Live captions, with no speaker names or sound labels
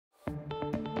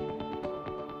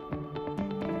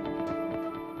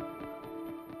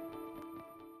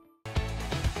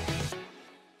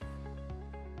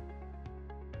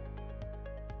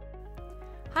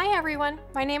Hi everyone,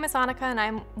 my name is Annika and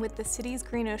I'm with the city's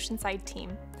Green Oceanside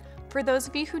team. For those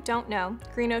of you who don't know,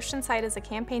 Green Oceanside is a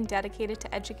campaign dedicated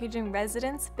to educating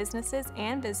residents, businesses,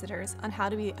 and visitors on how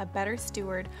to be a better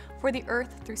steward for the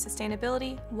earth through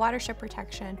sustainability, watershed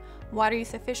protection, water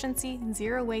use efficiency,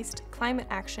 zero waste, climate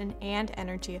action, and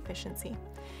energy efficiency.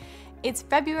 It's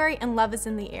February and love is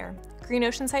in the air. Green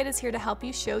Oceanside is here to help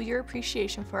you show your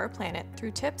appreciation for our planet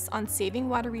through tips on saving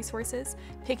water resources,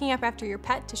 picking up after your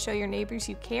pet to show your neighbors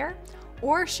you care,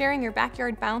 or sharing your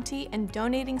backyard bounty and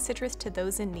donating citrus to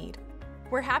those in need.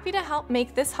 We're happy to help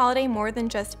make this holiday more than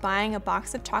just buying a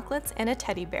box of chocolates and a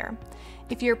teddy bear.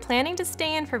 If you're planning to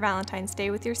stay in for Valentine's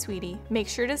Day with your sweetie, make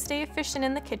sure to stay efficient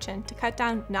in the kitchen to cut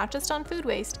down not just on food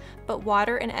waste, but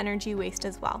water and energy waste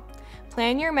as well.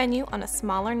 Plan your menu on a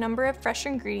smaller number of fresh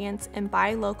ingredients and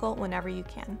buy local whenever you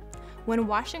can. When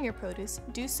washing your produce,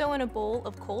 do so in a bowl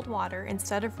of cold water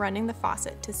instead of running the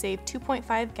faucet to save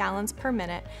 2.5 gallons per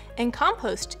minute, and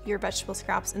compost your vegetable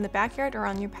scraps in the backyard or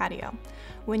on your patio.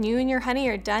 When you and your honey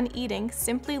are done eating,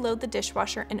 simply load the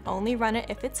dishwasher and only run it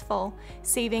if it's full,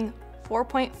 saving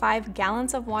 4.5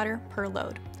 gallons of water per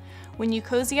load. When you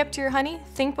cozy up to your honey,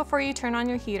 think before you turn on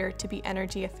your heater to be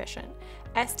energy efficient.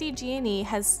 SDG&E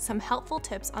has some helpful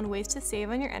tips on ways to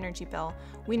save on your energy bill.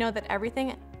 We know that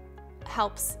everything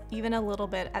helps even a little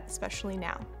bit, especially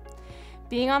now.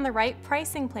 Being on the right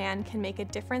pricing plan can make a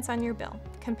difference on your bill.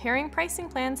 Comparing pricing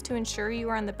plans to ensure you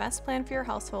are on the best plan for your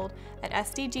household at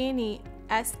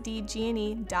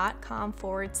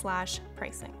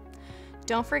sdgne.com/pricing.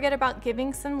 Don't forget about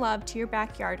giving some love to your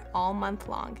backyard all month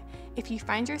long. If you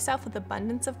find yourself with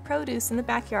abundance of produce in the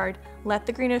backyard, let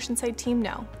the Green Oceanside team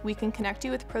know. We can connect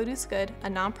you with Produce Good, a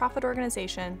nonprofit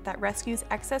organization that rescues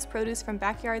excess produce from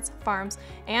backyards, farms,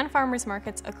 and farmers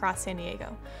markets across San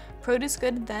Diego. Produce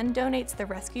Good then donates the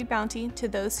rescued bounty to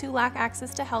those who lack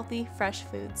access to healthy, fresh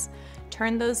foods.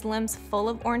 Turn those limbs full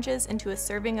of oranges into a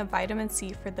serving of vitamin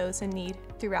C for those in need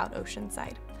throughout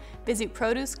Oceanside. Visit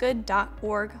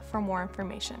producegood.org for more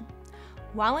information.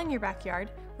 While in your backyard,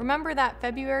 remember that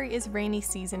February is rainy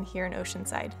season here in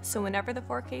Oceanside, so whenever the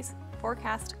forecast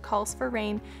calls for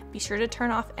rain, be sure to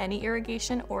turn off any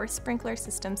irrigation or sprinkler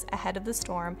systems ahead of the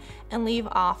storm and leave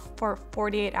off for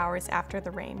 48 hours after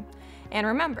the rain. And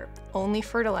remember, only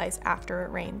fertilize after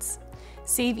it rains.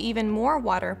 Save even more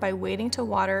water by waiting to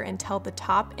water until the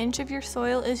top inch of your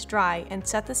soil is dry and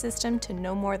set the system to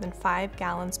no more than 5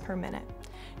 gallons per minute.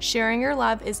 Sharing your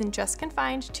love isn't just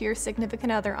confined to your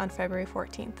significant other on February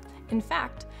 14th. In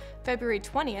fact, February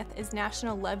 20th is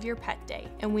National Love Your Pet Day,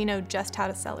 and we know just how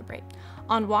to celebrate.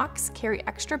 On walks, carry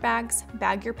extra bags,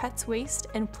 bag your pet's waste,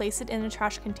 and place it in a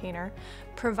trash container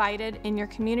provided in your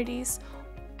communities,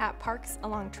 at parks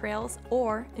along trails,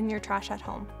 or in your trash at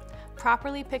home.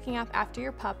 Properly picking up after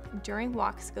your pup during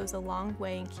walks goes a long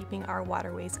way in keeping our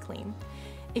waterways clean.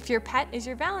 If your pet is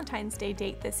your Valentine's Day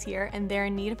date this year and they're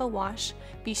in need of a wash,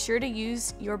 be sure to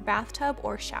use your bathtub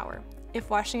or shower. If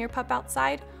washing your pup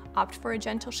outside, opt for a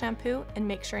gentle shampoo and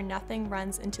make sure nothing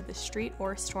runs into the street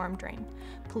or storm drain.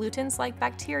 Pollutants like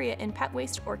bacteria in pet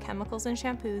waste or chemicals in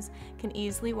shampoos can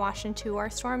easily wash into our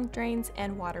storm drains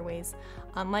and waterways.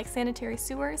 Unlike sanitary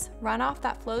sewers, runoff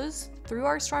that flows through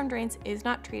our storm drains is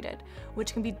not treated,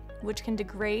 which can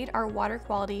degrade our water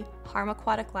quality, harm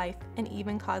aquatic life, and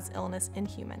even cause illness in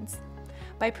humans.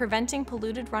 By preventing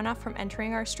polluted runoff from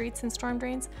entering our streets and storm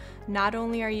drains, not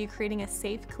only are you creating a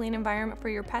safe, clean environment for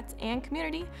your pets and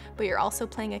community, but you're also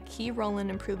playing a key role in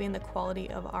improving the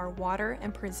quality of our water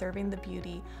and preserving the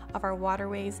beauty of our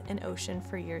waterways and ocean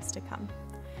for years to come.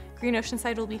 Green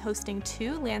Oceanside will be hosting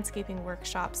 2 landscaping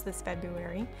workshops this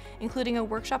February, including a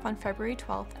workshop on February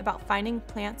 12th about finding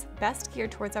plants best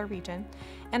geared towards our region,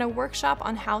 and a workshop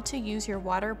on how to use your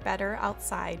water better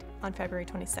outside on February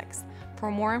 26th.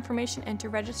 For more information and to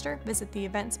register, visit the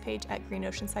events page at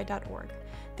greenoceanside.org.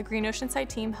 The Green Oceanside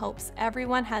team hopes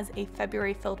everyone has a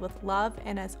February filled with love,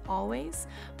 and as always,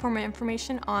 for more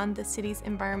information on the city's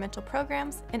environmental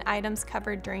programs and items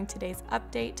covered during today's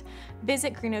update,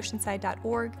 visit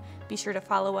greenoceanside.org. Be sure to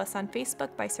follow us on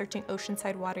Facebook by searching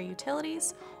Oceanside Water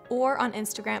Utilities or on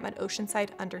Instagram at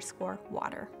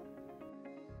Oceanside_water.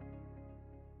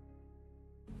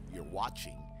 You're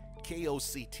watching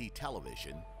KOCT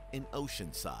Television in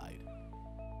Oceanside.